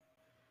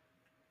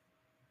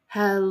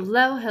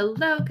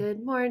Hello,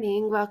 good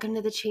morning. Welcome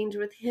to the Change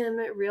with Him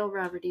Real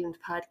Robert Evans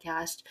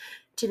podcast.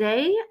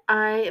 Today,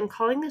 I am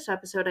calling this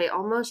episode I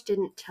Almost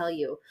Didn't Tell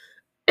You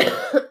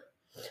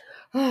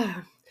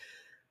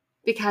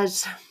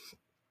because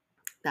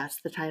that's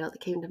the title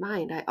that came to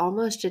mind. I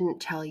almost didn't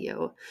tell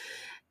you.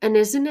 And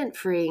isn't it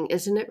freeing?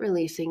 Isn't it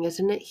releasing?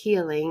 Isn't it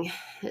healing?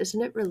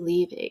 Isn't it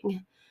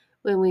relieving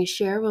when we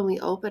share, when we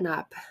open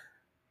up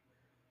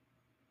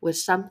with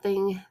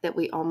something that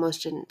we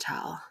almost didn't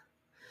tell?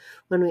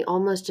 When we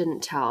almost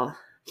didn't tell.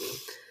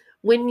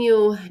 When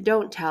you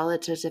don't tell,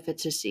 it's as if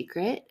it's a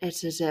secret.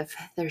 It's as if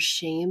there's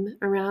shame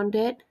around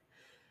it.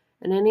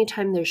 And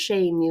anytime there's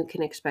shame, you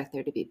can expect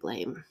there to be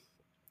blame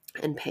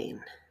and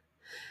pain.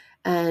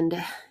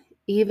 And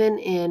even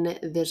in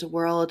this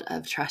world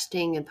of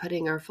trusting and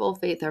putting our full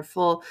faith, our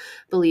full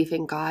belief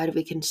in God,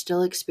 we can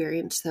still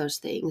experience those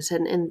things.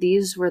 And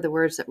these were the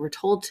words that were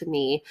told to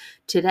me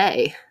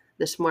today,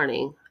 this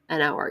morning, an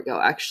hour ago,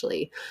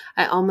 actually.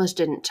 I almost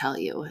didn't tell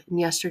you. And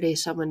yesterday,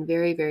 someone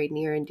very, very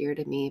near and dear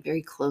to me,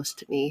 very close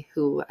to me,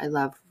 who I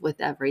love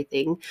with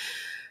everything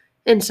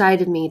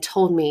inside of me,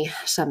 told me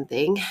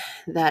something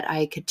that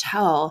I could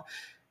tell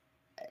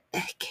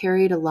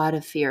carried a lot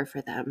of fear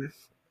for them.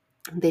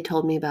 They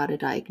told me about a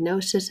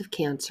diagnosis of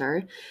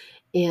cancer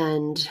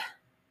and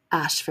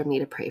asked for me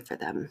to pray for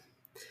them.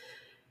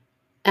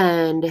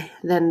 And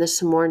then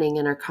this morning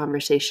in our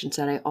conversation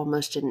said, I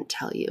almost didn't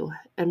tell you.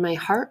 And my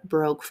heart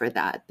broke for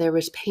that. There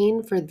was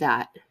pain for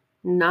that.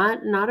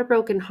 Not a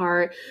broken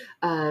heart,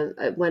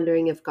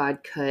 wondering if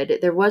God could.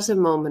 There was a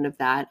moment of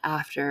that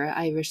after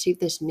I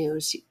received this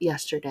news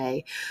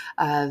yesterday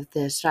of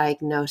this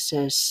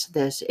diagnosis,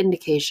 this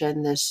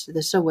indication,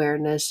 this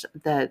awareness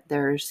that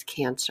there's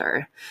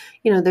cancer.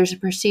 There's a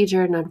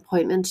procedure and an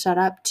appointment set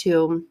up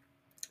to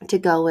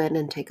go in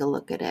and take a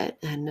look at it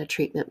and a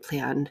treatment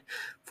plan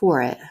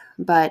for it.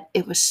 But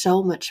it was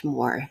so much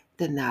more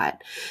than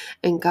that.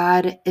 And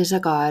God is a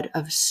God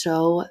of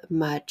so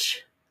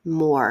much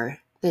more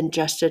than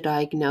just a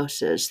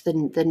diagnosis,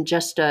 than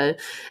just an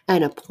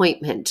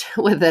appointment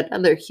with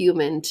another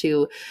human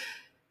to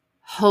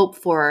hope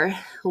for,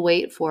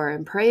 wait for,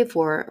 and pray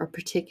for a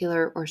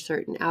particular or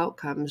certain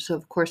outcome. So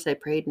of course I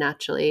prayed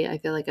naturally. I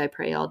feel like I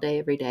pray all day,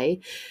 every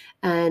day.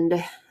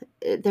 And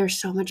there's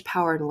so much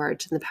power in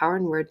words. And the power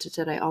in words is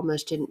that I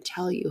almost didn't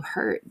tell you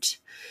hurt.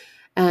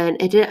 And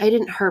I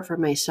didn't hurt for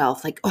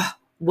myself. Like, oh,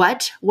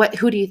 what,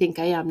 who do you think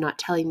I am? Not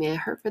telling me. I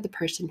hurt for the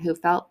person who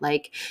felt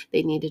like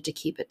they needed to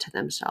keep it to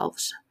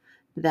themselves,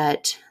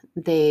 that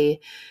they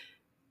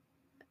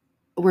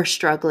were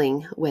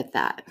struggling with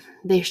that.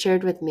 They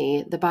shared with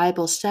me, the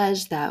Bible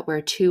says that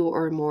where two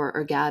or more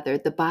are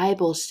gathered, the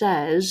Bible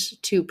says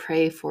to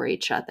pray for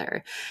each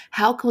other.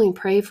 How can we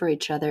pray for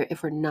each other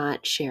if we're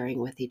not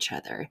sharing with each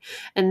other?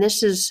 And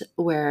this is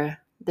where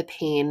the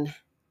pain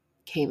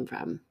came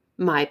from.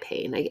 My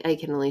pain. I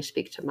can only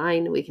speak to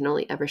mine. We can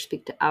only ever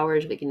speak to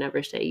ours. We can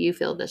never say you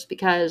feel this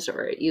because,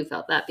 or you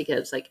felt that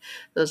because, like,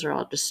 those are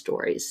all just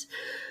stories.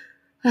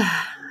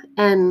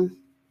 And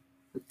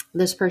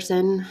this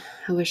person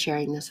who was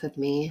sharing this with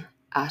me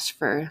asked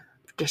for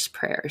just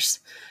prayers.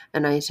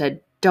 And I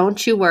said,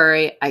 don't you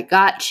worry. I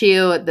got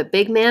you. The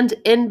big man's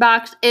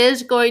inbox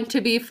is going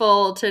to be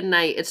full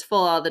tonight. It's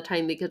full all the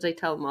time because I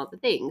tell him all the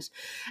things.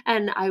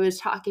 And I was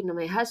talking to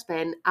my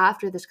husband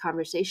after this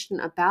conversation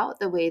about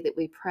the way that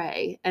we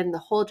pray. And the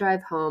whole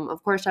drive home,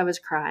 of course, I was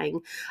crying.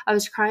 I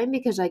was crying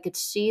because I could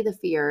see the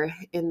fear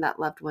in that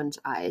loved one's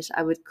eyes.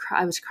 I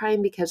was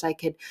crying because I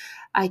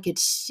could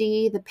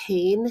see the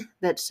pain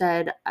that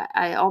said,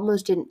 I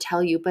almost didn't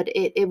tell you, but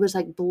it was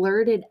like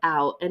blurted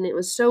out. And it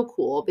was so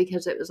cool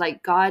because it was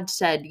like God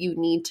said, you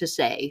need to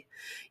say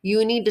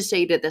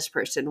to this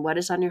person what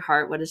is on your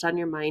heart, what is on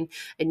your mind,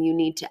 and you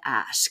need to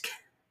ask.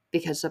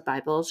 Because the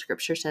Bible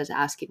scripture says,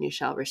 ask and you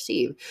shall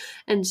receive.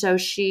 And so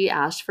she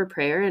asked for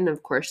prayer and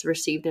of course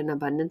received an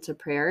abundance of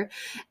prayer.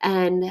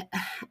 And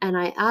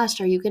I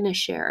asked, are you going to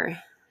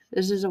share?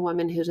 This is a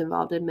woman who's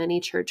involved in many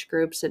church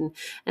groups and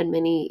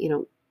many,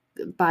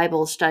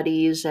 Bible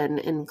studies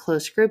and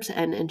close groups.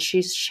 And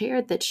she's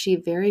shared that she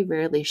very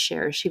rarely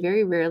shares. She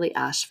very rarely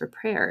asks for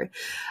prayer.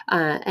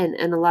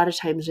 And a lot of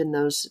times in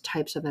those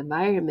types of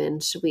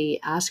environments,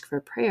 we ask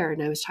for prayer.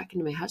 And I was talking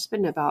to my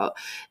husband about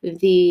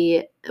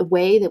the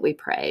way that we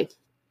pray.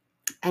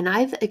 And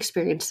I've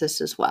experienced this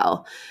as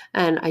well.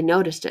 And I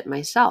noticed it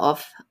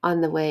myself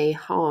on the way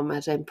home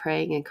as I'm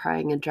praying and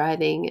crying and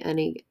driving. And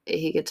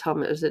he gets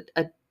home. It was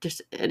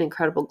just an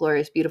incredible,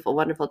 glorious, beautiful,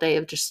 wonderful day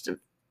of just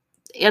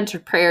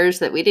answered prayers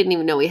that we didn't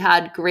even know we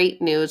had.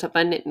 Great news,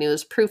 abundant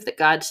news, proof that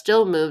God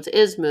still moves,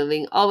 is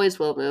moving, always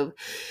will move.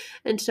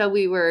 And so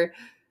we were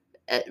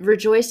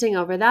rejoicing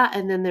over that.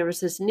 And then there was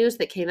this news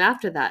that came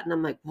after that. And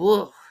I'm like,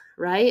 whoa,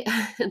 right?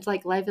 It's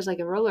like life is like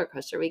a roller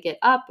coaster. We get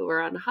up,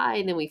 we're on high,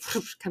 and then we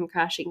come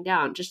crashing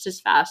down just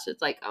as fast.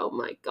 It's like, oh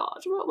my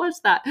gosh, what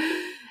was that?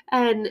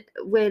 And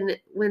when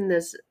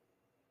this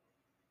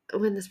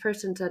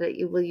person said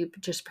it, will you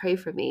just pray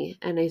for me?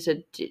 And I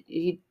said,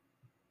 you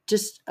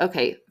just,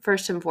 okay,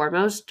 first and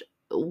foremost,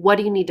 what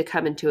do you need to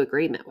come into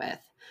agreement with?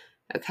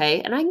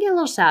 Okay. And I can get a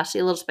little sassy,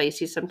 a little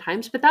spicy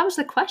sometimes, but that was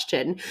the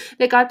question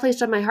that God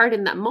placed on my heart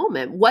in that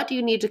moment. What do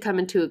you need to come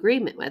into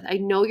agreement with? I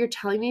know you're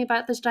telling me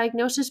about this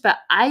diagnosis, but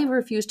I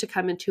refuse to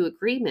come into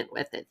agreement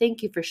with it.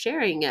 Thank you for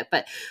sharing it.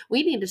 But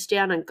we need to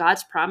stand on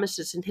God's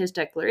promises and his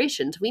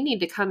declarations. We need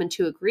to come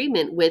into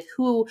agreement with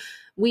who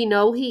we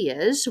know he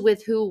is,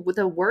 with who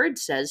the word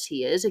says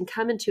he is, and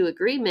come into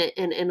agreement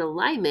and in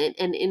alignment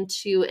and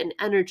into an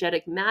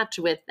energetic match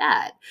with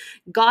that.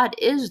 God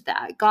is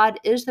that. God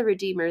is the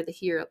Redeemer, the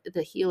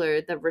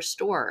healer, the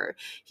restorer.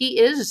 He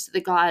is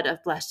the God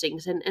of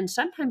blessings. And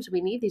sometimes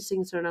we need these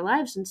things in our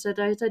lives. And so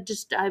I said,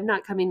 I'm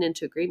not coming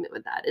into agreement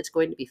with that. It's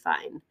going to be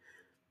fine.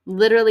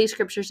 Literally,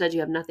 scripture says you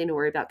have nothing to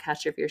worry about.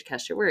 Cast your fears,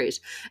 cast your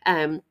worries.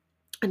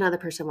 Another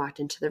person walked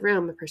into the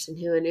room, a person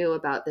who knew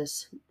about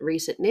this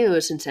recent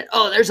news, and said,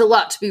 "Oh, there's a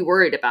lot to be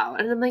worried about."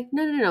 And I'm like,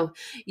 no.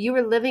 You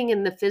are living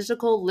in the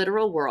physical,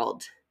 literal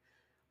world.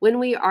 When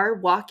we are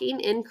walking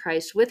in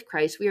Christ, with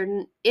Christ, we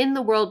are in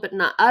the world, but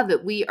not of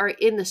it. We are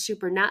in the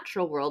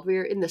supernatural world. We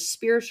are in the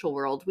spiritual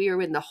world. We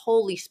are in the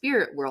Holy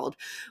Spirit world,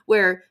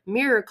 where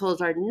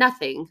miracles are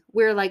nothing.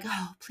 We're like,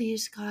 oh,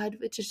 please, God,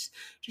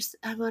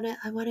 I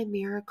want a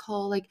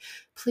miracle. Like,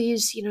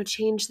 please,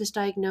 change this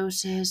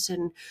diagnosis.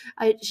 And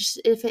I just,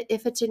 if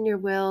it's in your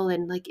will,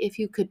 and like, if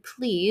you could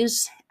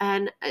please.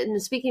 And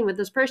speaking with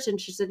this person,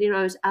 she said,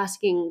 I was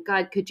asking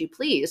God, could you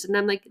please? And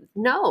I'm like,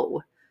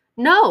 no.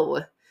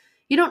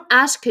 You don't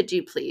ask, could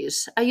you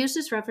please? I use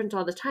this reference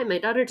all the time. My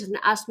daughter doesn't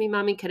ask me,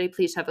 Mommy, could I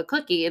please have a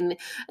cookie? And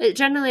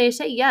generally I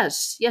say,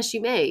 yes, you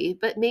may.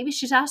 But maybe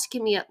she's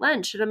asking me at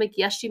lunch. And I'm like,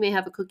 yes, you may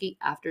have a cookie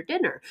after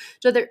dinner.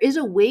 So there is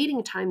a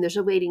waiting time. There's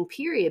a waiting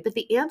period. But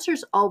the answer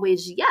is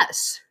always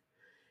yes.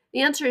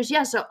 The answer is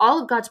yes. So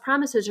all of God's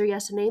promises are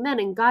yes and amen.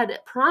 And God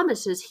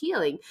promises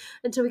healing.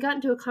 And so we got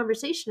into a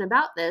conversation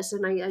about this.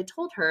 And I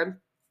told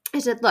her, I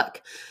said,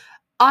 look,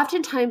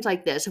 oftentimes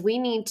like this, we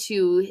need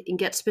to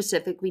get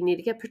specific. We need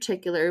to get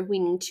particular. We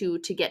need to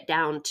get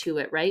down to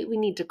it, right? We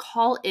need to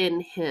call in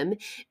him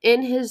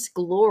in his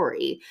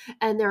glory.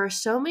 And there are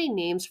so many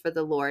names for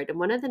the Lord. And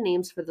one of the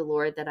names for the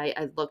Lord that I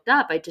looked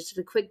up, I just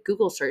did a quick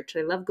Google search.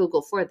 I love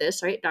Google for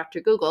this, right? Dr.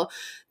 Google,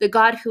 the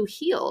God who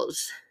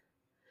heals,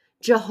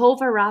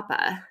 Jehovah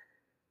Rapha.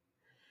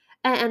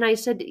 And I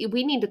said,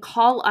 we need to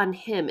call on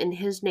him in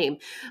his name.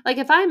 Like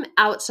if I'm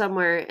out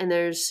somewhere and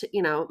there's,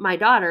 my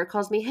daughter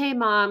calls me, hey,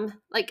 mom,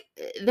 like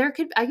I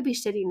could be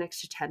sitting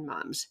next to 10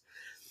 moms.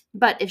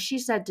 But if she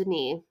said to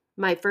me,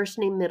 my first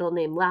name, middle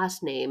name,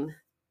 last name,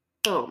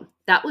 boom,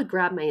 that would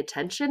grab my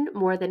attention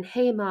more than,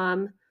 hey,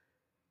 mom,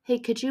 hey,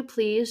 could you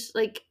please,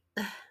 like,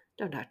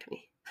 don't talk to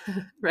me.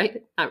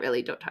 Right? Not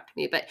really, don't talk to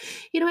me, but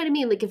you know what I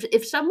mean? Like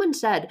if someone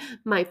said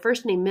my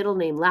first name, middle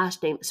name,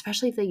 last name,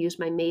 especially if they used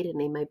my maiden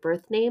name, my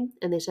birth name,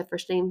 and they said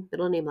first name,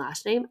 middle name,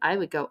 last name, I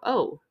would go,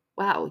 oh,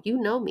 wow, you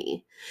know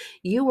me.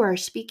 You are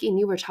speaking,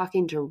 you are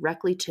talking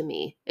directly to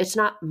me. It's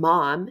not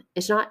mom.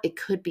 It's not, it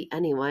could be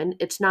anyone.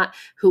 It's not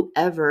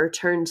whoever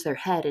turns their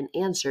head and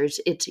answers.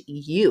 It's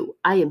you.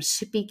 I am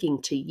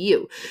speaking to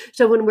you.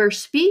 So when we're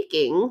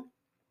speaking,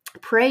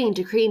 praying,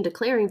 decreeing,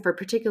 declaring for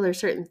particular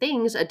certain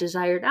things, a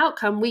desired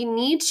outcome, we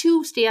need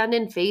to stand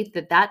in faith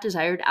that that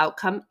desired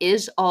outcome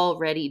is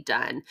already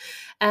done.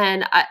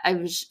 And I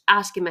was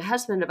asking my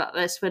husband about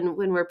this when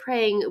we're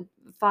praying,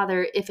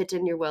 Father, if it's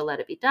in your will, let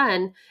it be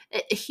done.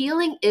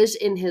 Healing is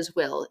in his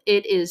will.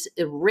 It is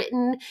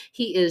written.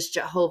 He is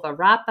Jehovah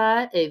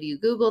Rapha. If you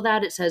Google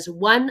that, it says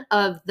one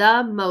of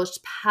the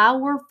most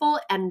powerful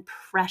and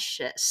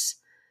precious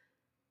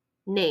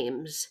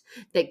names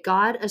that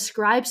God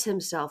ascribes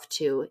himself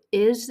to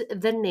is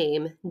the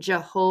name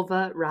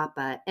Jehovah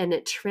Rapha, and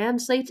it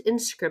translates in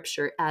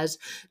scripture as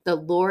the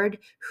Lord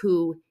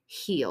who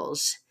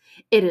heals.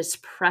 It is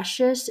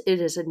precious,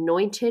 it is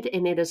anointed,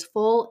 and it is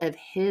full of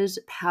his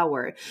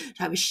power.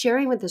 So I was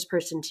sharing with this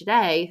person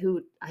today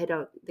who I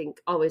don't think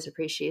always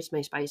appreciates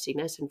my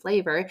spiciness and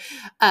flavor.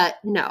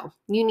 No,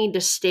 you need to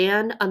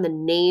stand on the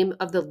name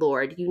of the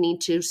Lord. You need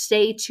to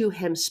say to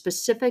him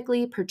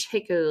specifically,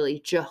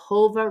 particularly,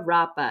 Jehovah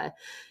Rapha.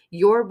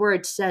 Your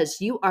word says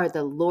you are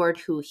the Lord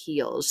who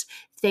heals.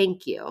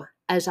 Thank you.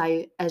 As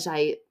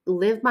I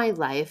live my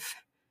life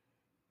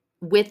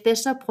with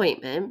this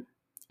appointment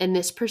and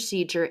this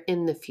procedure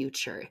in the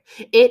future.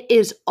 It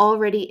is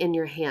already in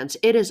your hands.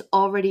 It is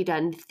already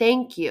done.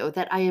 Thank you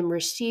that I am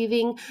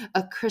receiving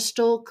a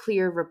crystal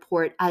clear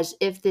report as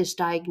if this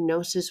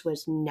diagnosis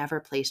was never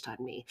placed on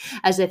me,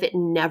 as if it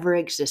never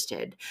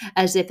existed,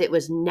 as if it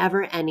was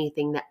never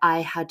anything that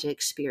I had to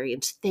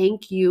experience.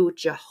 Thank you,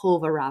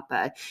 Jehovah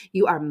Rapha.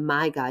 You are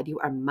my God. You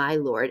are my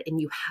Lord, and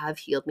you have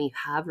healed me,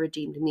 you have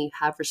redeemed me, you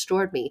have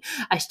restored me.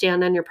 I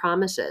stand on your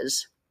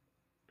promises.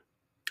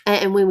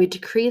 And when we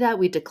decree that,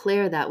 we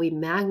declare that, we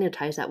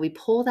magnetize that, we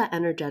pull that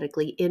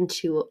energetically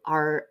into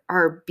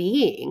our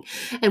being.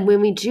 And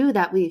when we do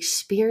that, we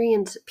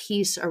experience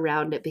peace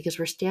around it because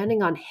we're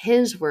standing on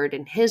his word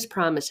and his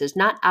promises,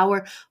 not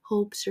our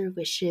hopes or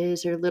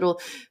wishes or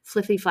little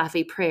fliffy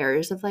flaffy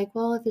prayers of like,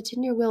 well, if it's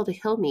in your will to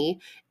heal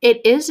me,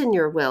 it is in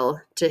your will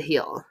to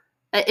heal.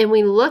 And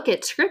we look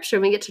at scripture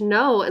and we get to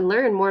know and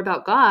learn more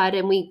about God,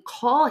 and we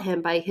call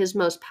him by his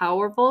most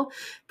powerful,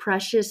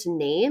 precious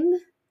name,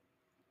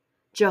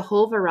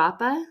 Jehovah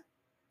Rapha.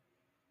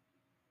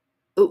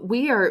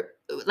 We are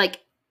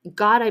like,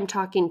 God, I'm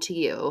talking to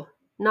you,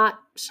 not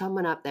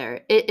someone up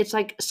there. It's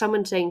like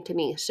someone saying to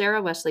me,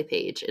 Sarah Wesley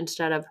Page,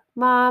 instead of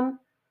mom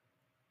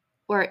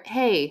or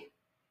hey.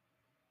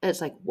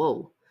 It's like,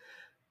 whoa,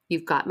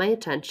 you've got my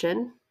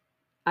attention.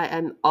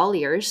 I'm all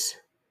ears.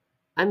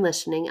 I'm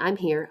listening. I'm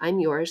here. I'm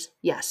yours.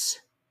 Yes.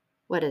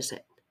 What is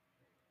it?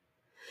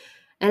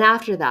 And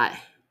after that,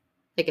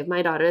 like if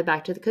my daughter,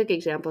 back to the cookie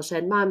example,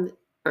 said,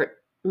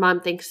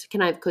 Mom thinks,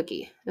 can I have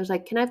cookie? I was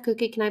like, can I have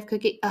cookie? Can I have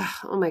cookie? Ugh,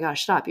 oh my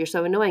gosh, stop. You're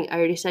so annoying. I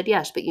already said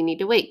yes, but you need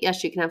to wait.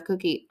 Yes, you can have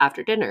cookie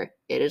after dinner.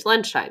 It is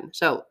lunchtime.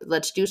 So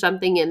let's do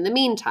something in the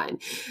meantime.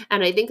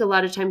 And I think a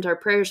lot of times our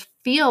prayers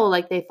feel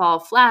like they fall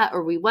flat,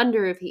 or we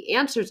wonder if he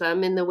answers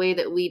them in the way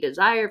that we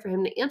desire for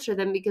him to answer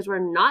them, because we're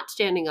not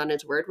standing on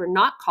his word. We're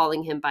not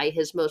calling him by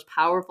his most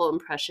powerful and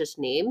precious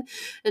name.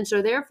 And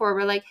so therefore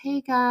we're like,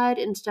 hey God,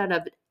 instead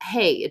of,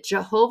 hey, it's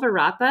Jehovah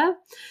Rapha.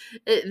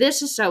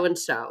 This is so and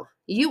so.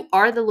 You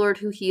are the Lord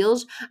who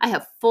heals. I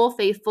have full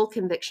faith, full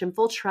conviction,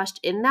 full trust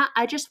in that.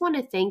 I just want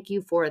to thank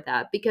you for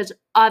that, because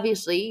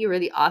obviously you are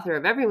the author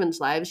of everyone's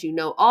lives. You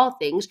know all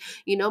things.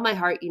 You know my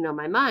heart. You know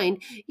my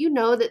mind. You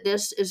know that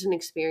this is an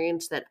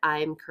experience that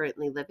I'm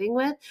currently living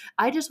with.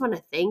 I just want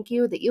to thank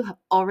you that you have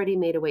already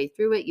made a way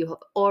through it. You have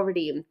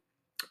already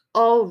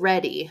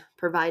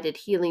provided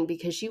healing,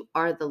 because you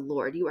are the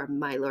Lord. You are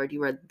my Lord.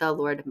 You are the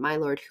Lord, my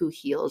Lord, who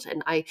heals.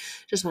 And I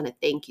just want to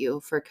thank you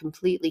for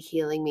completely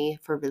healing me,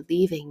 for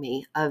relieving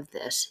me of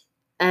this.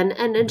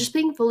 And just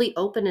being fully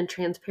open and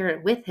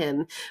transparent with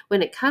him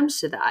when it comes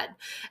to that.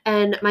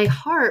 And my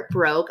heart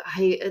broke.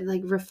 I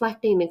like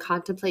reflecting and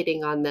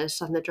contemplating on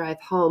this on the drive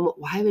home.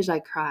 Why was I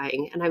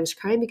crying? And I was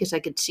crying because I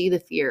could see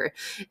the fear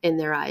in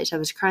their eyes. I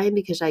was crying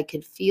because I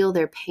could feel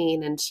their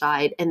pain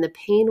inside. And the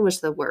pain was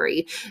the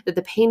worry, that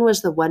the pain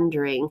was the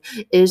wondering,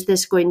 is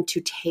this going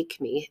to take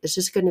me? Is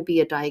this going to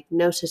be a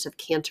diagnosis of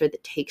cancer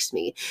that takes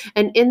me?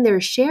 And in their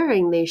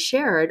sharing, they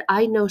shared,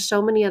 I know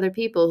so many other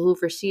people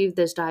who've received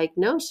this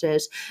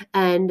diagnosis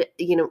and,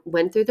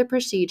 went through the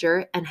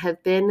procedure and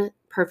have been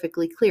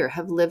perfectly clear,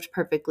 have lived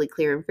perfectly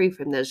clear and free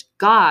from this.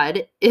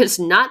 God is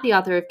not the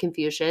author of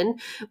confusion.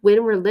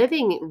 When we're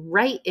living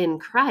right in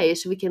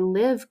Christ, we can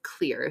live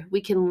clear. We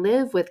can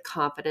live with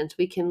confidence.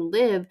 We can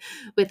live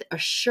with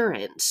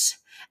assurance.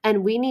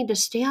 And we need to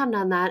stand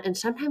on that. And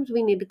sometimes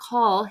we need to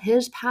call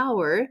his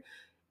power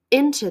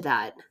into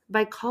that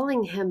by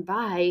calling him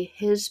by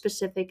his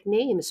specific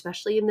name,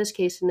 especially in this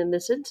case and in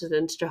this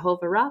instance,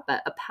 Jehovah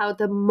Rapha,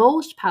 the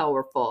most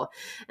powerful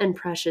and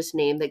precious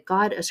name that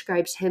God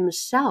ascribes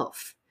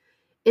himself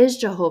is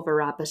Jehovah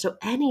Rapha. So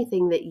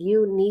anything that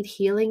you need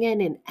healing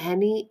in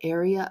any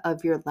area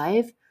of your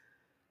life,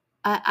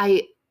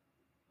 I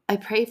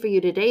pray for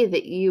you today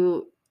that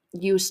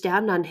you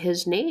stand on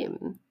his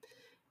name,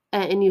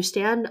 and you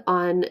stand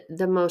on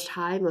the most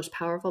high, most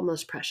powerful,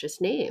 most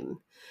precious name.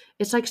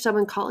 It's like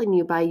someone calling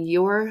you by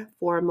your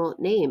formal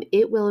name.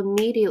 It will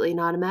immediately and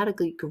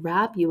automatically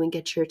grab you and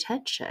get your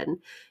attention.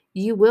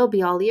 You will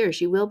be all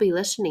ears. You will be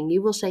listening.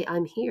 You will say,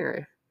 I'm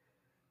here.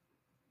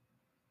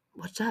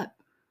 What's up?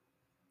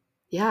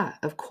 Yeah,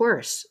 of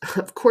course.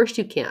 Of course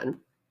you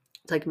can.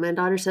 It's like my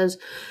daughter says,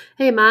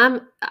 hey,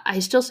 Mom, I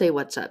still say,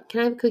 what's up?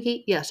 Can I have a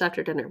cookie? Yes,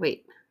 after dinner.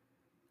 Wait.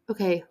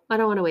 Okay, I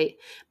don't want to wait.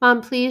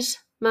 Mom, please.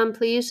 Mom,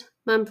 please.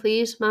 Mom,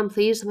 please. Mom,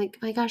 please. I'm like,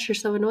 my gosh, you're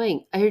so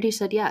annoying. I already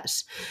said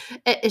yes.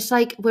 It's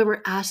like when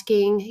we're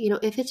asking,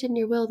 if it's in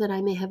your will that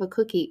I may have a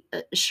cookie.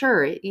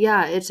 Sure.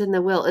 Yeah, it's in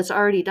the will. It's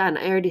already done.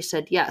 I already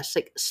said yes.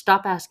 Like,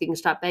 stop asking,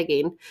 stop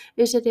begging.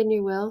 Is it in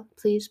your will?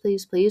 Please,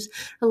 please, please.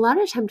 A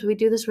lot of times we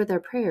do this with our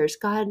prayers.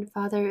 God,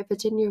 Father, if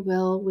it's in your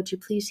will, would you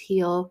please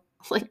heal?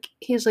 Like,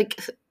 he's like,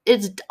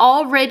 it's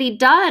already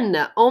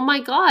done. Oh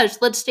my gosh,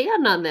 let's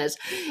stand on this.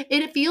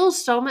 It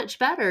feels so much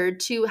better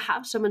to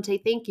have someone say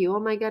thank you. Oh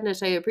my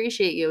goodness, I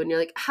appreciate you. And you're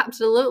like,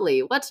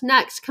 absolutely. What's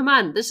next? Come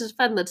on, this is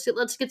fun.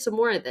 Let's get some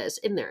more of this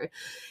in there.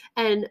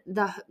 And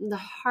the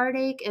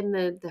heartache and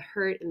the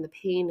hurt and the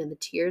pain and the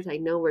tears I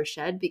know were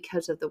shed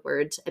because of the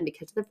words and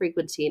because of the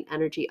frequency and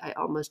energy I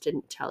almost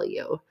didn't tell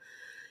you.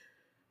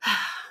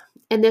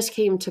 And this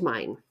came to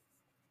mind.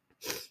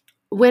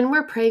 When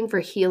we're praying for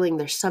healing,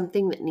 there's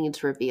something that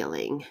needs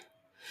revealing.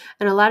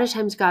 And a lot of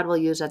times God will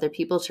use other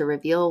people to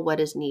reveal what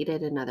is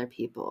needed in other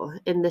people.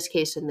 In this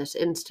case, in this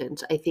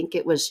instance, I think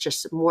it was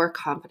just more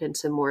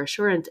confidence and more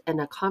assurance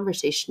and a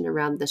conversation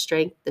around the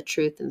strength, the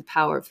truth, and the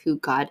power of who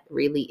God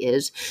really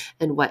is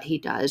and what he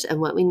does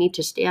and what we need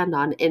to stand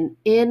on, and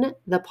in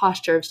the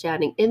posture of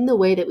standing, in the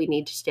way that we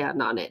need to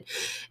stand on it.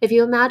 If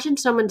you imagine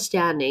someone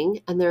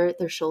standing and their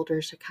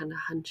shoulders are kind of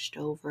hunched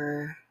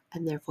over,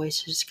 and their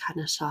voice is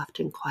kind of soft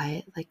and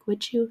quiet, like,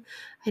 could you?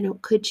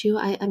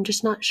 I'm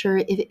just not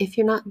sure if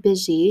you're not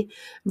busy,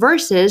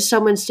 versus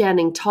someone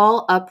standing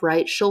tall,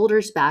 upright,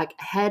 shoulders back,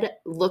 head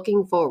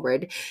looking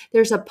forward.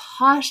 There's a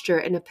posture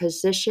and a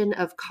position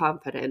of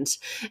confidence.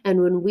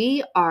 And when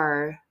we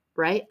are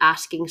right?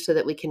 Asking so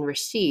that we can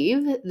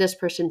receive. This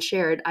person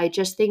shared, I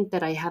just think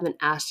that I haven't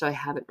asked, so I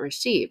haven't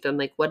received. I'm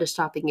like, what is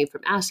stopping you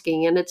from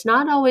asking? And it's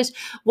not always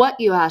what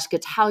you ask,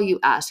 it's how you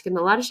ask. And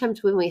a lot of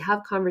times when we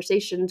have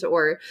conversations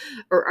or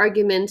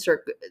arguments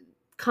or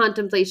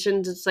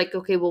contemplations, it's like,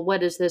 okay, well,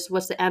 what is this?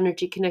 What's the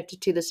energy connected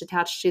to this,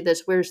 attached to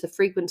this? Where's the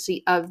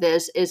frequency of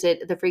this? Is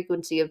it the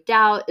frequency of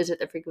doubt? Is it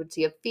the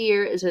frequency of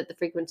fear? Is it the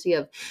frequency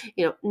of,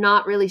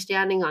 not really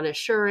standing on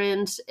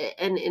assurance?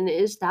 And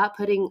is that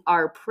putting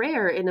our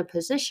prayer in a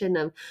position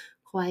of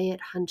quiet,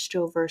 hunched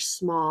over,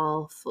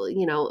 small,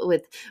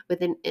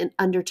 with an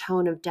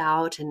undertone of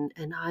doubt, and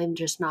I'm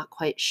just not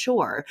quite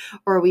sure?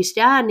 Or are we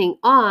standing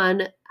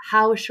on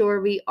how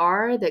sure we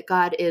are that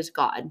God is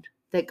God,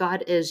 that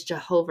God is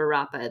Jehovah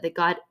Rapha, that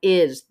God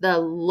is the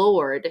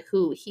Lord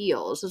who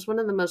heals? Is one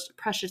of the most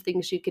precious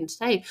things you can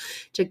say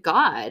to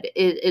God,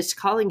 is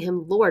calling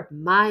him Lord,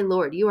 my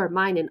Lord. You are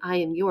mine and I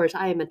am yours.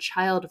 I am a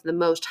child of the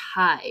Most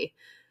High.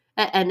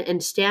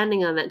 And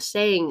standing on that,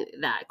 saying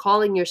that,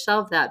 calling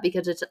yourself that,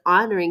 because it's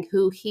honoring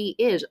who he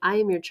is. I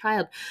am your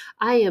child.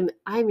 I am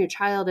your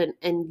child,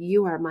 and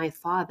you are my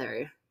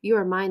father. You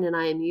are mine and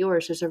I am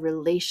yours. There's a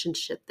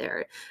relationship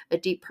there, a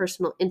deep,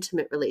 personal,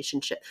 intimate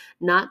relationship,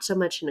 not so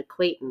much an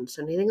acquaintance.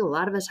 And I think a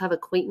lot of us have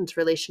acquaintance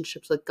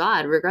relationships with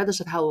God, regardless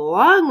of how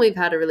long we've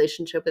had a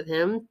relationship with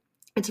him.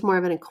 It's more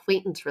of an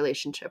acquaintance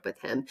relationship with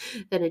him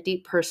than a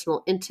deep,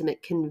 personal,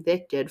 intimate,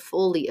 convicted,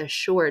 fully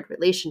assured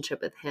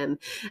relationship with him.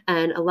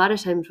 And a lot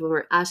of times when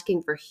we're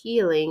asking for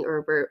healing,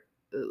 or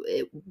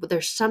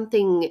there's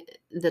something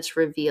that's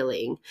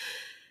revealing,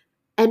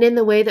 and in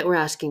the way that we're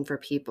asking for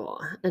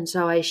people. And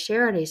so I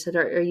shared, I said,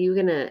 are you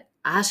going to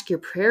ask your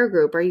prayer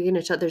group? Are you going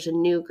to tell? There's a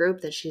new group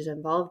that she's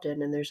involved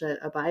in, and there's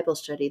a Bible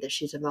study that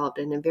she's involved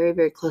in, and very,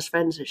 very close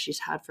friends that she's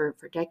had for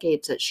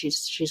decades that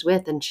she's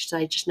with. And she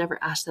said, I just never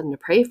asked them to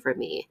pray for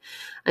me.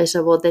 I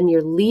said, well, then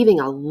you're leaving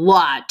a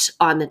lot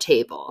on the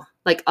table,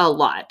 like a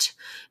lot,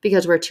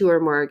 because where two or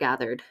more are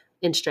gathered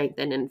in strength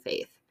and in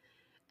faith.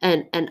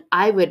 And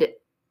I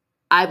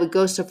would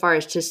go so far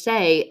as to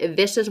say,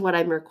 this is what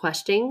I'm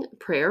requesting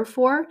prayer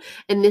for,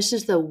 and this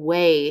is the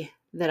way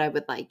that I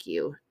would like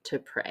you to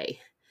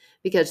pray.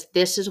 Because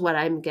this is what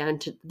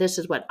this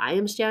is what I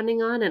am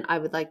standing on, and I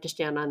would like to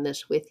stand on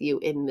this with you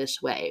in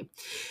this way.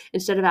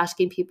 Instead of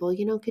asking people,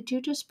 could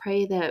you just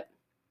pray that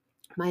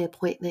my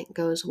appointment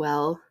goes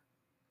well?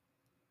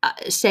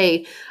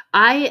 Say,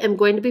 I am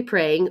going to be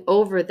praying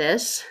over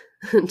this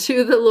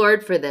to the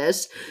Lord for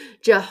this.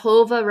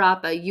 Jehovah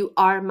Rapha, you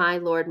are my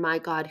Lord, my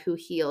God who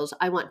heals.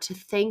 I want to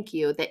thank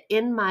you that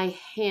in my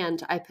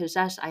hand I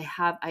possess,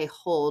 I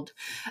hold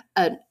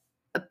a,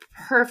 a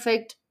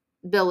perfect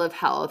bill of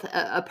health,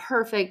 a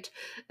perfect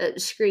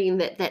screen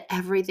that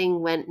everything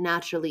went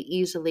naturally,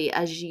 easily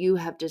as you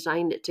have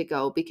designed it to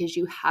go, because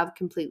you have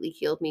completely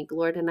healed me,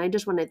 Lord. And I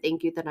just want to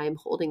thank you that I'm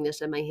holding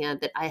this in my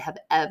hand, that I have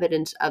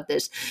evidence of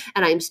this,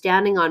 and I'm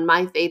standing on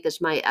my faith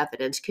as my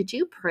evidence. Could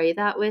you pray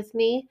that with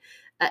me?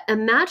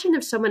 Imagine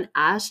if someone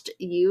asked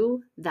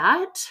you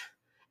that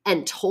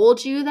and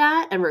told you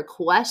that and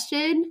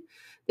requested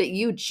that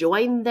you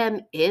join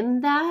them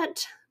in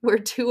that. Where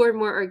two or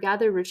more are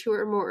gathered, where two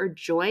or more are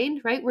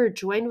joined, right? We're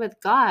joined with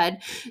God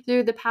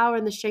through the power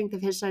and the strength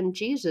of his son,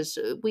 Jesus.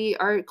 We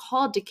are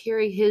called to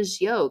carry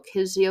his yoke.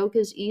 His yoke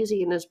is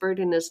easy and his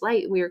burden is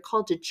light. We are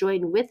called to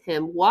join with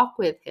him, walk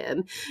with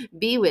him,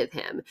 be with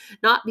him,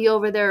 not be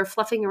over there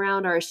fluffing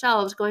around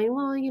ourselves going,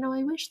 well,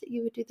 I wish that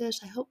you would do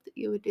this. I hope that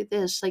you would do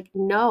this. Like,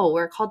 no,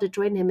 we're called to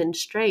join him in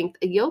strength.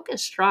 A yoke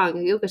is strong.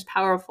 A yoke is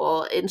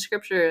powerful. In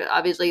scripture,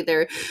 obviously,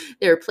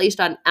 they're placed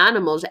on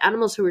animals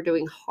who are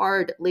doing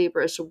hard,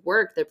 laborious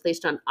work. They're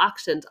placed on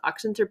oxen.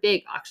 Oxen are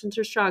big. Oxen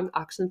are strong.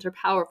 Oxen are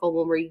powerful.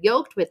 When we're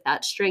yoked with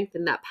that strength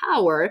and that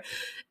power,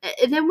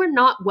 then we're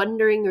not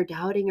wondering or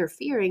doubting or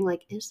fearing,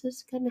 like, is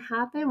this going to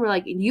happen? We're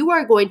like, you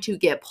are going to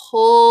get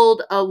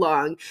pulled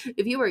along.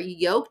 If you are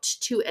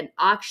yoked to an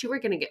ox, you are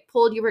going to get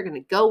pulled. You are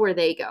going to go where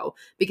they go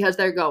because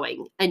they're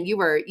going, and you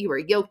are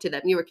yoked to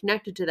them. You are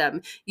connected to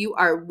them. You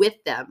are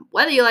with them,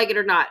 whether you like it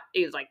or not.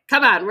 He's like,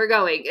 come on, we're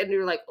going. And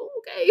you're like, oh,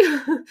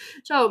 okay.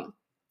 So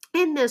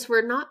in this,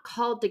 we're not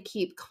called to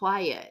keep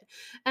quiet.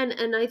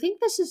 And I think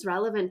this is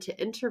relevant to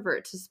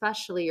introverts,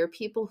 especially, or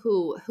people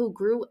who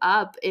grew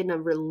up in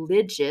a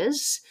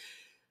religious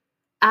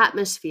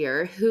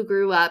atmosphere, who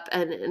grew up,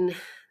 and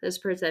this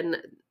person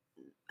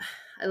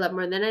I love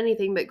more than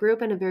anything, but grew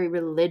up in a very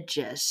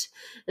religious,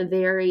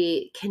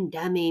 very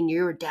condemning.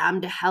 You're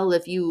damned to hell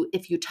if you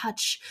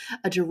touch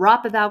a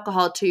drop of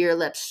alcohol to your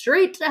lips,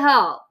 straight to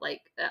hell.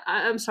 Like,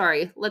 I'm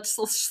sorry. Let's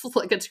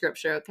look at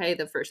scripture, okay?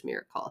 The first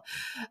miracle.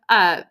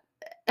 Uh,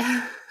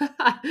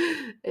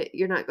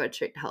 you're not going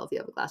straight to hell if you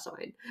have a glass of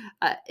wine.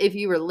 If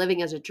you were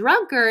living as a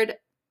drunkard,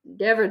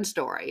 different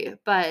story.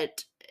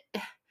 But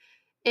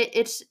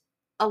it's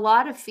a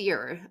lot of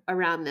fear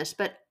around this,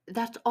 but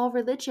that's all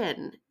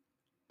religion.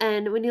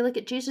 And when you look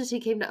at Jesus, he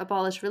came to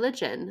abolish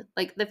religion.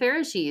 Like the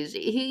Pharisees,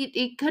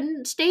 he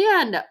couldn't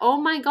stand. Oh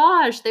my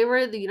gosh, they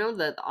were the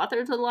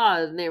authors of the law,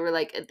 and they were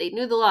like, they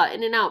knew the law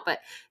in and out, but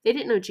they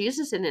didn't know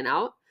Jesus in and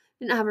out,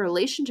 didn't have a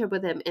relationship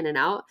with him in and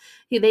out.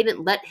 They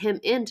didn't let him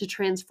in to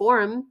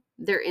transform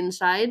their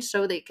inside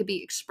so they could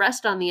be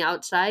expressed on the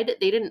outside.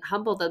 They didn't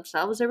humble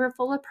themselves. They were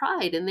full of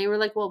pride. And they were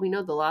like, well, we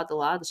know the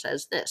law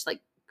says this.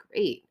 Like,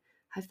 great.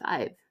 High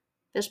five.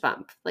 Fist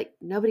bump. Like,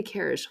 nobody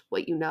cares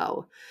what you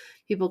know.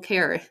 People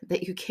care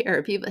that you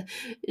care. People.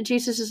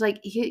 Jesus is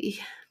like,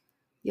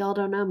 y'all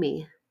don't know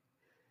me.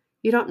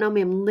 You don't know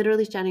me. I'm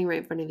literally standing right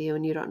in front of you,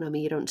 and you don't know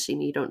me. You don't see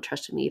me. You don't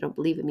trust in me. You don't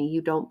believe in me.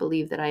 You don't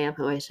believe that I am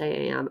who I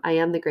say I am. I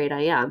am the great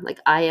I am. Like,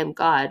 I am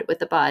God with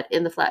the bod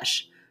in the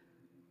flesh.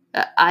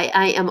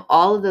 I am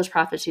all of those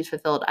prophecies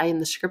fulfilled. I am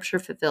the scripture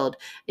fulfilled,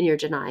 and you're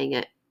denying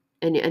it.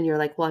 And you're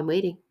like, well, I'm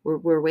waiting.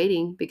 We're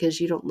waiting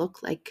because you don't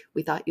look like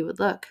we thought you would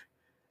look.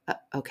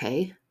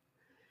 Okay.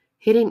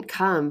 He didn't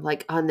come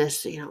like on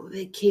this,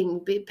 big king,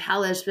 big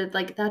palace, but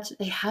like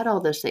they had all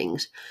those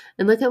things.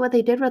 And look at what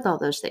they did with all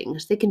those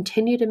things. They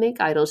continue to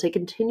make idols. They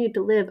continue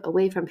to live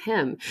away from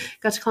him.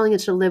 God's calling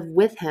us to live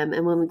with him.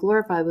 And when we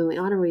glorify, when we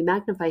honor, we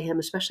magnify him,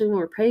 especially when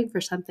we're praying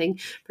for something,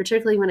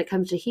 particularly when it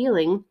comes to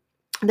healing,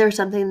 there's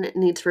something that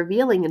needs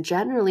revealing, and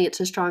generally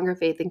it's a stronger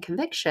faith and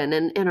conviction.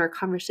 And in our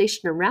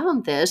conversation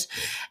around this,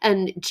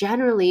 and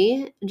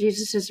generally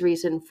Jesus's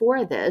reason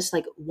for this,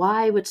 like,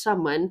 why would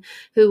someone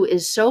who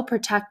is so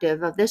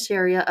protective of this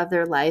area of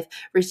their life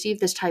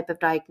receive this type of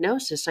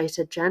diagnosis? I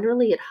said,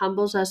 generally it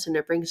humbles us and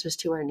it brings us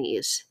to our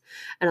knees.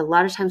 And a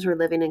lot of times we're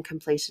living in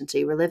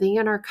complacency. We're living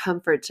in our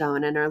comfort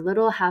zone, in our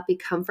little happy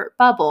comfort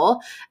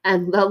bubble.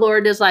 And the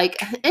Lord is like,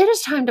 it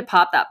is time to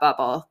pop that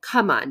bubble.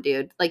 Come on,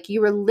 dude. Like, you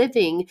were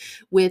living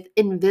with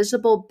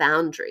invisible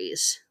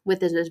boundaries,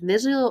 with an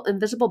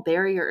invisible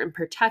barrier and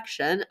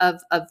protection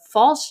of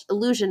false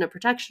illusion of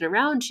protection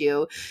around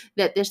you,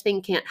 that this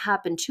thing can't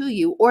happen to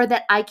you, or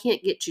that I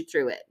can't get you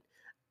through it.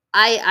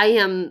 I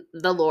am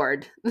the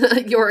Lord,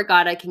 your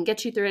God. I can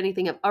get you through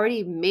anything. I've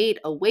already made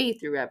a way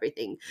through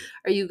everything.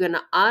 Are you going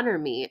to honor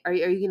me? Are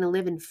you going to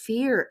live in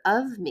fear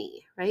of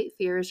me? Right?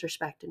 Fear is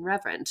respect and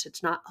reverence.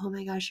 It's not, oh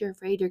my gosh, you're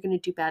afraid you're going to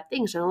do bad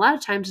things. And a lot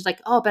of times it's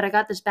like, oh, but I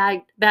got this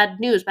bad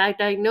news, bad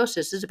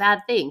diagnosis. This is a bad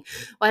thing.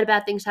 Why do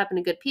bad things happen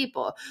to good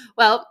people?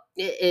 Well,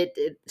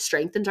 it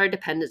strengthens our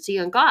dependency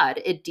on God.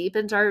 It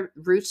deepens our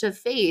roots of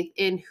faith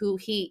in who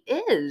he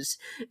is.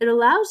 It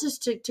allows us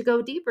to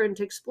go deeper and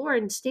to explore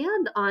and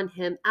stand on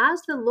him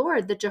as the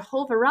Lord, the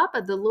Jehovah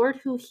Rapha, the Lord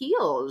who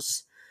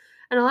heals.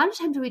 And a lot of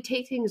times we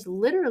take things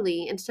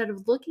literally instead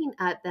of looking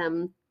at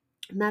them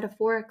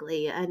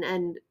metaphorically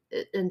and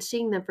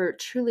seeing them for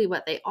truly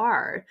what they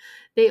are.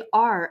 They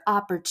are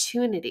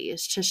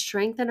opportunities to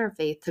strengthen our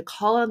faith, to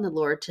call on the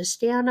Lord, to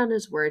stand on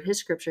his word, his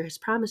scripture, his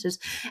promises,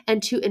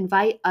 and to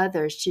invite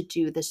others to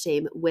do the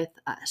same with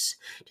us,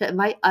 to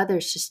invite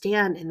others to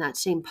stand in that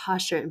same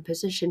posture and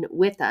position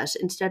with us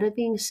instead of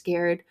being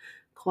scared,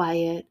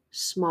 quiet,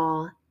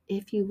 small.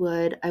 If you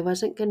would, I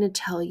wasn't going to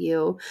tell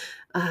you,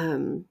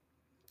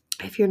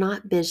 if you're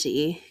not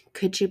busy,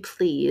 could you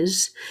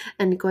please?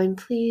 And going,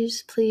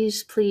 please,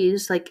 please,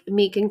 please, like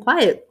meek and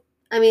quiet.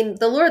 I mean,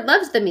 the Lord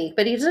loves the meek,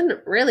 but he doesn't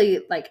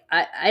really, like,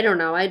 I don't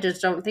know. I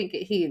just don't think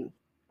he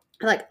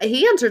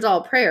answers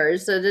all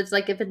prayers. So it's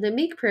like, if it's a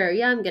meek prayer,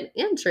 yeah, I'm going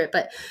to answer it.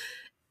 But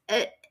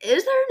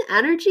is there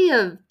an energy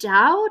of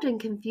doubt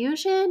and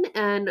confusion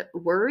and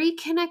worry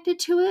connected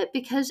to it?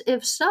 Because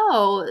if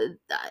so,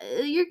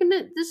 this is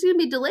going to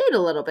be delayed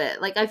a little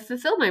bit. Like, I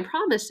fulfill my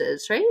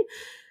promises, right?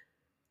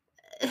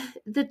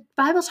 The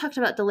Bible talks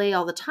about delay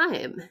all the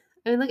time.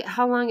 I mean, look at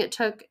how long it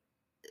took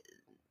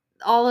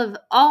all of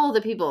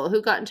the people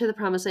who got into the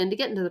promised land to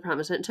get into the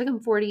promised land. It took them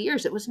 40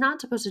 years. It was not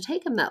supposed to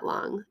take them that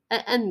long.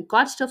 And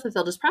God still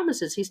fulfilled his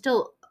promises. He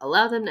still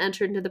allowed them to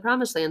enter into the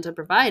promised lands and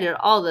provided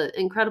all the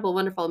incredible,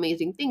 wonderful,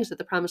 amazing things that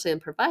the promised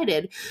land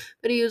provided.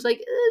 But he was like,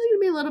 there's going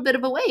to be a little bit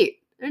of a wait.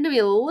 There's going to be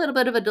a little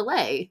bit of a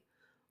delay.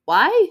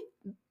 Why?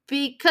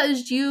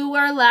 Because you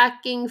are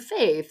lacking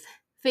faith.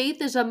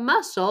 Faith is a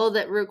muscle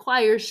that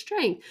requires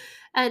strength.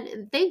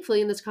 And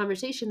thankfully, in this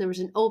conversation, there was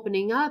an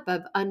opening up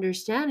of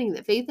understanding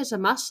that faith is a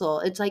muscle.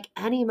 It's like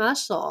any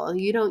muscle.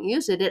 You don't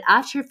use it, it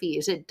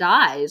atrophies, it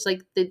dies.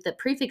 Like the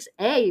prefix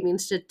A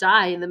means to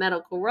die in the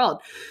medical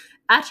world.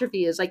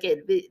 Atrophy is like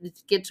it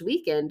gets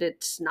weakened.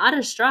 It's not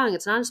as strong.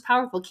 It's not as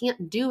powerful.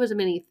 Can't do as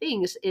many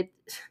things.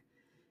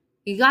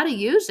 You got to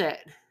use it.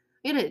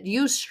 You know,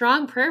 use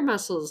strong prayer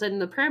muscles,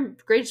 and the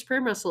greatest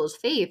prayer muscle is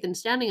faith and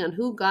standing on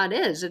who God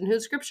is and who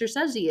Scripture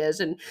says He is,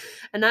 and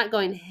not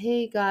going,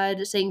 "Hey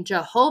God," saying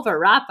Jehovah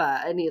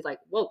Rapha, and He's like,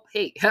 "Whoa,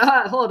 hey,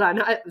 hold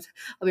on, I'll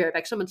be right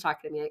back. Someone's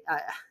talking to me."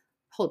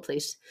 Hold,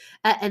 please.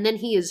 And then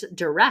he is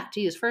direct.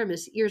 He is firm.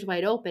 His ears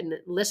wide open,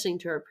 listening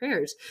to our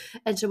prayers.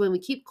 And so when we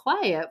keep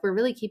quiet, we're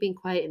really keeping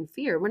quiet in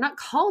fear. We're not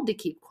called to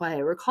keep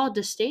quiet. We're called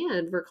to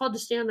stand. We're called to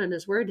stand on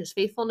his word, his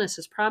faithfulness,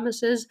 his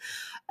promises,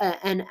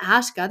 and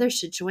ask others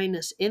to join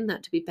us in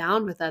that, to be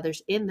bound with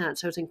others in that.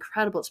 So it's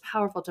incredible. It's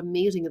powerful. It's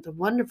amazing. It's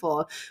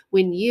wonderful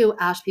when you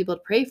ask people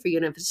to pray for you.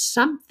 And if it's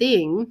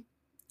something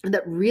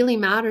that really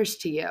matters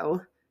to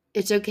you,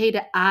 it's okay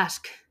to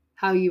ask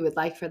how you would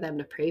like for them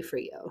to pray for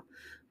you.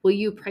 Will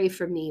you pray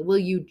for me? Will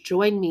you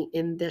join me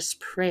in this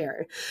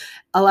prayer?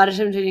 A lot of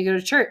times when you go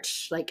to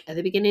church, like at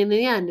the beginning and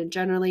the end, and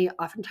generally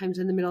oftentimes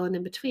in the middle and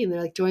in between,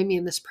 they're like, join me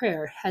in this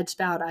prayer, heads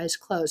bowed, eyes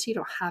closed. You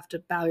don't have to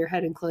bow your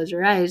head and close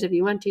your eyes. If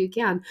you want to, you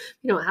can.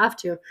 You don't have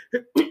to,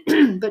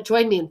 but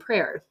join me in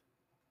prayer.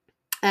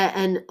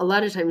 And a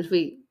lot of times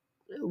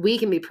we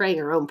can be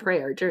praying our own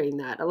prayer during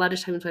that. A lot of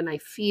times when I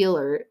feel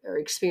or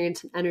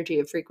experience an energy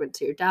of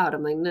frequency or doubt,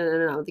 I'm like,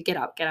 no, get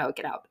out, get out,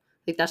 get out.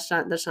 Like that's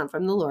not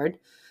from the Lord.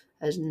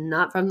 That is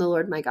not from the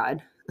Lord, my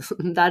God.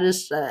 That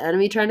is the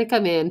enemy trying to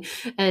come in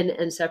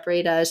and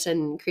separate us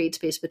and create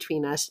space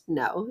between us.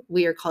 No,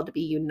 we are called to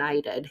be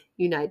united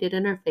in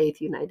our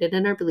faith, united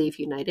in our belief,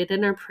 united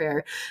in our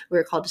prayer.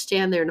 We're called to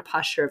stand there in a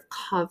posture of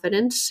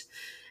confidence,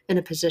 in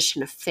a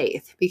position of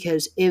faith,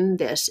 because in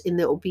this, in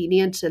the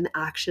obedience and the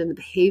action, the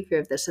behavior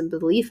of this and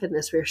belief in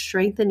this, we're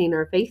strengthening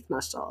our faith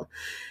muscle.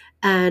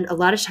 And a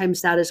lot of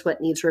times that is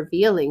what needs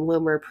revealing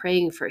when we're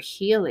praying for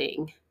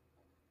healing.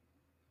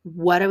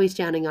 What are we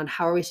standing on?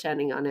 How are we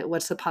standing on it?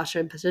 What's the posture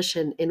and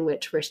position in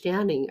which we're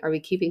standing? Are we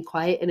keeping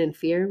quiet and in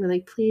fear? We're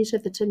like, please,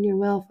 if it's in your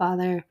will,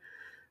 Father.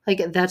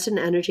 Like that's an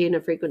energy and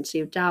a frequency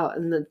of doubt.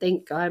 And then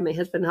thank God my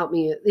husband helped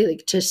me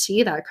like to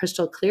see that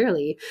crystal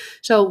clearly.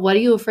 So what are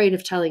you afraid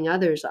of telling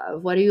others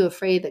of? What are you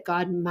afraid that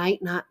God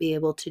might not be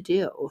able to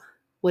do?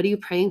 What are you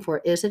praying for?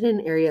 Is it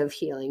an area of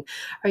healing?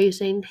 Are you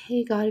saying,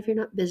 hey, God, if you're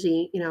not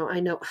busy, I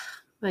know,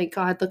 my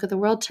God, look at the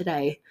world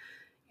today.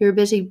 You're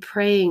busy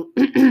praying.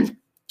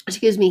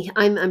 Excuse me.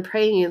 I'm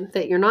praying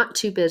that you're not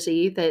too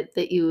busy,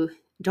 that you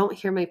don't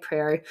hear my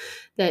prayer,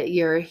 that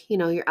you're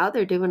out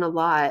there doing a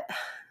lot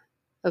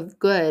of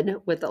good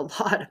with a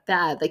lot of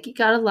bad. Like you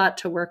got a lot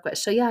to work with.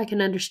 So yeah, I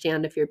can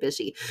understand if you're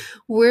busy.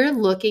 We're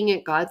looking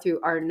at God through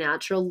our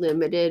natural,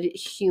 limited,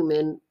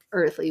 human,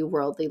 earthly,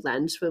 worldly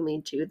lens when we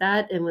do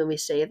that and when we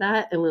say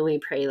that and when we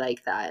pray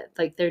like that.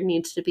 Like there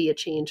needs to be a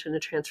change and a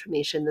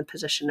transformation in the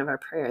position of our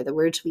prayer, the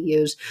words we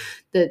use,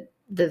 the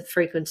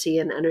frequency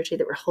and energy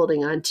that we're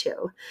holding on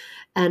to.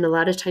 And a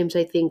lot of times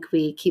I think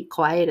we keep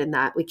quiet in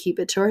that. We keep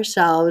it to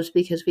ourselves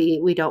because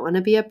we don't want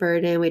to be a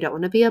burden. We don't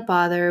want to be a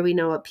bother. We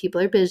know what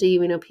people are busy.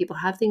 We know people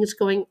have things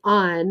going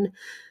on.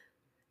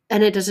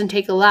 And it doesn't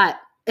take a lot.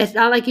 It's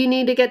not like you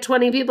need to get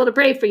 20 people to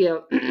pray for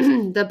you.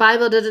 The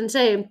Bible doesn't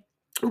say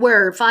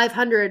where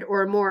 500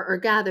 or more are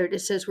gathered. It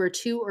says where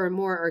 2 or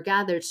more are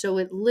gathered. So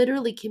it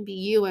literally can be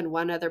you and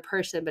one other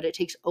person, but it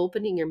takes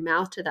opening your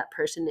mouth to that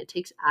person. It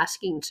takes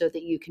asking so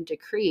that you can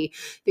decree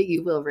that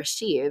you will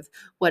receive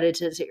what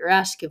it is that you're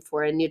asking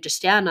for. And you just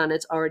stand on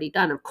it's already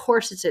done. Of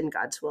course it's in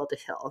God's will to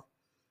heal.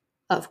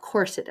 Of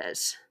course it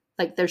is.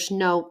 Like there's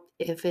no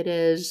if it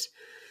is.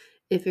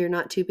 If you're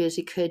not too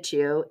busy, could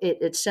you?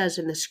 It says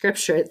in the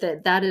scripture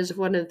that is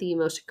one of the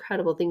most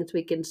incredible things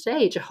we can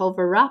say.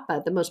 Jehovah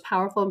Rapha, the most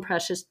powerful and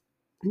precious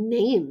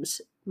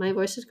names. My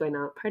voice is going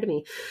out, pardon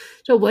me.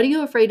 So what are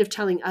you afraid of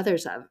telling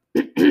others of?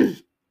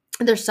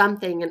 There's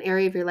something, an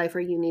area of your life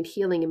where you need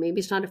healing, and maybe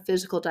it's not a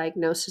physical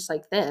diagnosis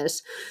like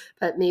this,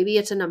 but maybe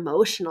it's an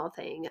emotional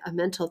thing, a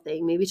mental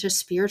thing. Maybe it's a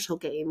spiritual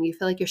game. You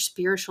feel like your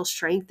spiritual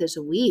strength is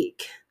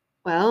weak.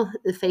 Well,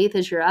 the faith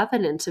is your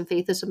evidence, and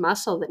faith is a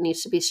muscle that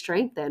needs to be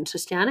strengthened. So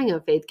standing on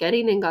faith,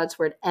 getting in God's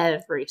word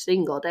every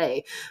single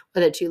day,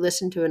 whether it's you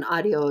listen to an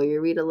audio or you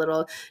read a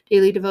little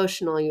daily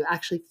devotional, you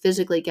actually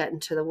physically get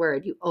into the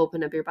word, you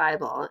open up your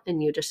Bible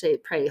and you just say,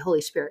 pray,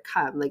 Holy Spirit,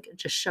 come, like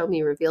just show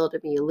me, reveal to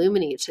me,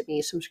 illuminate to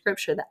me some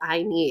scripture that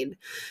I need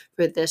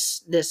for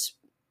this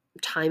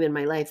time in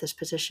my life, this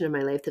position in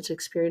my life, this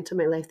experience in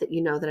my life that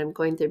that I'm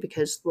going through,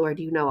 because Lord,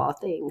 you know all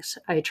things.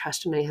 I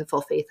trust and I have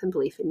full faith and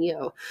belief in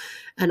you.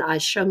 And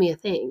show me a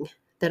thing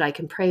that I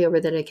can pray over,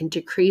 that I can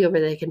decree over,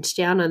 that I can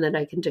stand on, that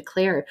I can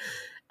declare,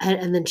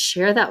 and then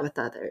share that with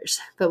others.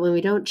 But when we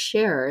don't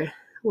share,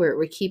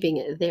 we're keeping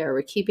it there.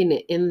 We're keeping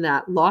it in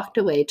that locked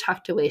away,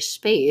 tucked away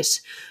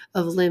space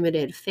of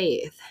limited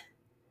faith.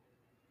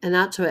 And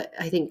that's what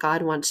I think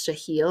God wants to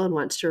heal and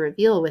wants to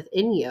reveal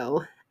within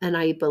you. And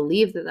I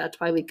believe that that's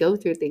why we go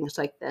through things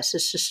like this,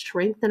 is to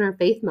strengthen our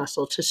faith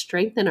muscle, to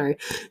strengthen our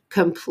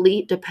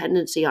complete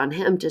dependency on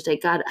Him, to say,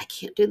 God, I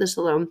can't do this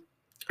alone.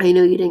 I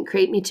know you didn't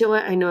create me to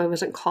it. I know I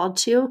wasn't called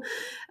to.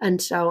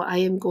 And so I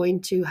am going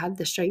to have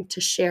the strength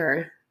to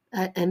share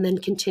and then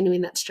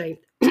continuing that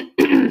strength.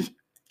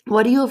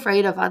 What are you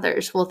afraid of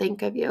others will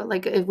think of you?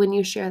 Like when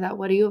you share that,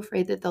 what are you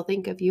afraid that they'll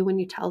think of you when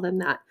you tell them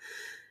that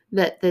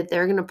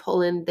they're going to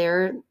pull in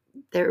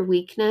their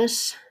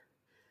weakness?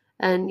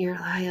 And you're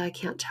like, I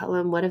can't tell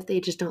them. What if they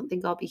just don't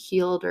think I'll be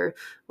healed? Or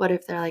what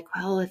if they're like,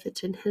 well, if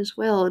it's in His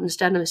will,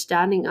 instead of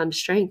standing on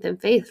strength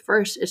and faith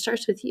first, it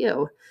starts with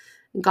you.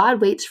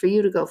 God waits for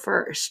you to go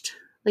first.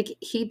 Like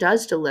He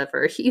does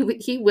deliver.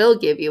 He will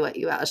give you what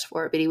you ask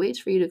for, but He waits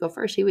for you to go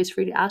first. He waits for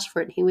you to ask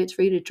for it. And He waits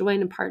for you to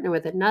join and partner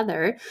with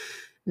another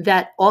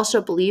that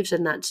also believes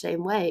in that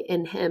same way,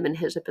 in Him and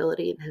His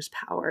ability and His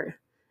power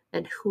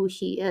and who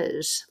He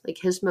is, like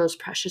His most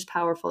precious,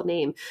 powerful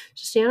name.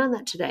 So stand on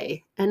that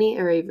today. Any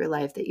area of your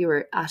life that you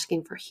were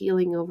asking for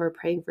healing over,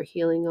 praying for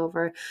healing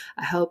over,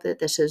 I hope that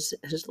this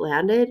has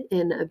landed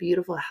in a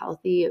beautiful,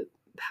 healthy,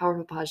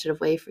 powerful, positive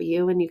way for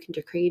you. And you can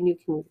decree and you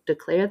can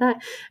declare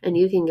that, and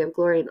you can give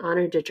glory and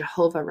honor to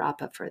Jehovah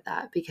Rapha for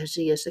that, because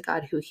he is the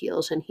God who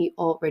heals, and he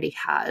already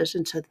has.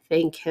 And so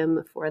thank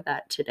him for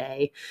that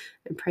today.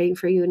 I'm praying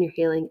for you and your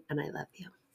healing, and I love you.